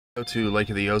Go to Lake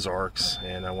of the Ozarks,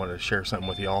 and I wanted to share something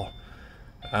with y'all.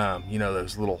 You know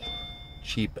those little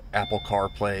cheap Apple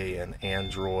CarPlay and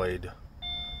Android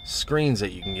screens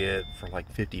that you can get for like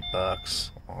 50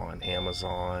 bucks on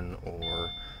Amazon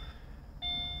or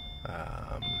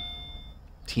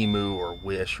Temu or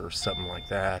Wish or something like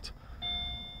that.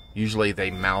 Usually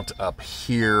they mount up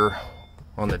here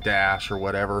on the dash or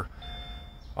whatever.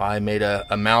 I made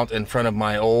a mount in front of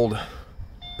my old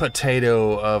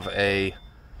potato of a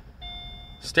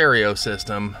stereo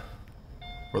system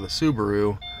for the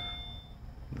Subaru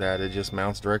that it just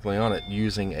mounts directly on it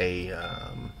using a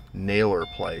nailer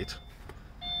plate,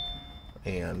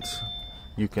 and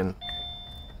you can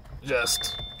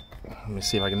just, let me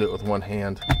see if I can do it with one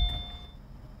hand,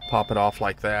 pop it off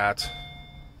like that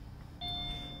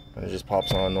and it just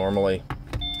pops on normally.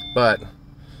 But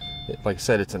like I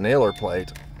said, it's a nailer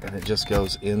plate and it just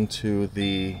goes into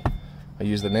the, I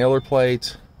use the nailer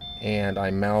plate and I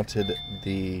mounted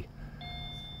the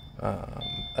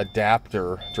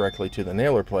adapter directly to the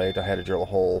nailer plate. I had to drill a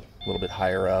hole a little bit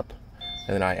higher up,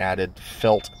 and then I added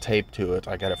felt tape to it.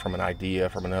 I got it from an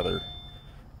idea from another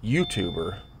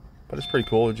YouTuber, but it's pretty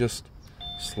cool. It just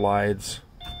slides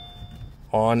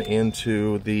on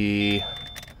into the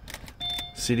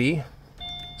CD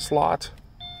slot,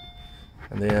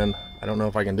 and then I don't know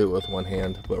if I can do it with one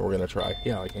hand, but we're gonna try.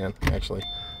 Yeah, I can actually.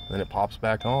 And then it pops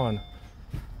back on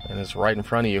and it's right in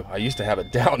front of you. I used to have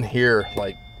it down here,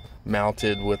 like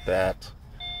mounted with that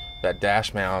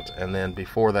dash mount, and then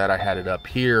before that I had it up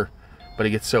here, but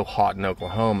it gets so hot in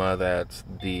Oklahoma that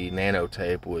the nano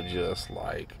tape would just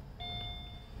like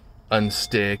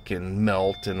unstick and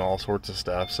melt and all sorts of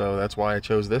stuff. So that's why I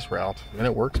chose this route, and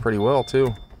it works pretty well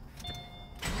too.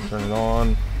 Turn it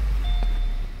on.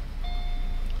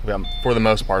 For the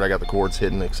most part I got the cords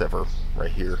hidden except for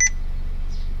right here.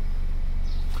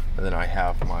 And then I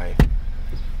have my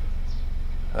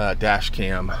dash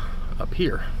cam up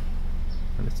here,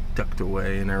 and it's tucked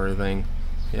away and everything.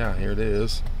 Yeah, here it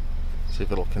is. See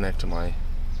if it'll connect to my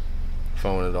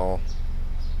phone at all.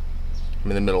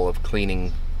 I'm in the middle of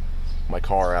cleaning my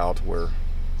car out, where,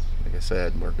 like I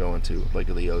said, we're going to Lake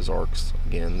of the Ozarks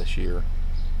again this year.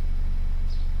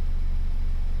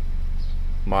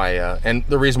 And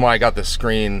the reason why I got this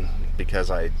screen, because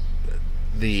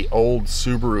the old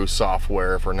Subaru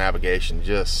software for navigation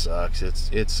just sucks.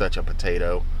 It's such a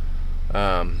potato.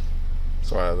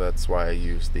 So that's why I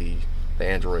use the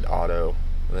Android Auto,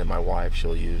 and then my wife,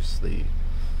 she'll use the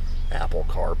Apple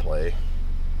CarPlay.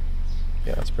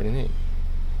 Yeah, that's pretty neat.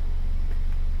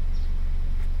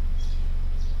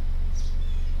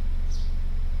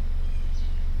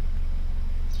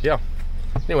 Yeah.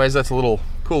 Anyways, that's a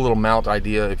cool little mount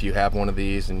idea if you have one of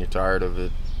these and you're tired of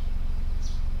it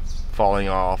falling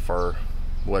off or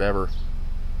whatever.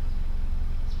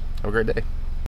 Have a great day.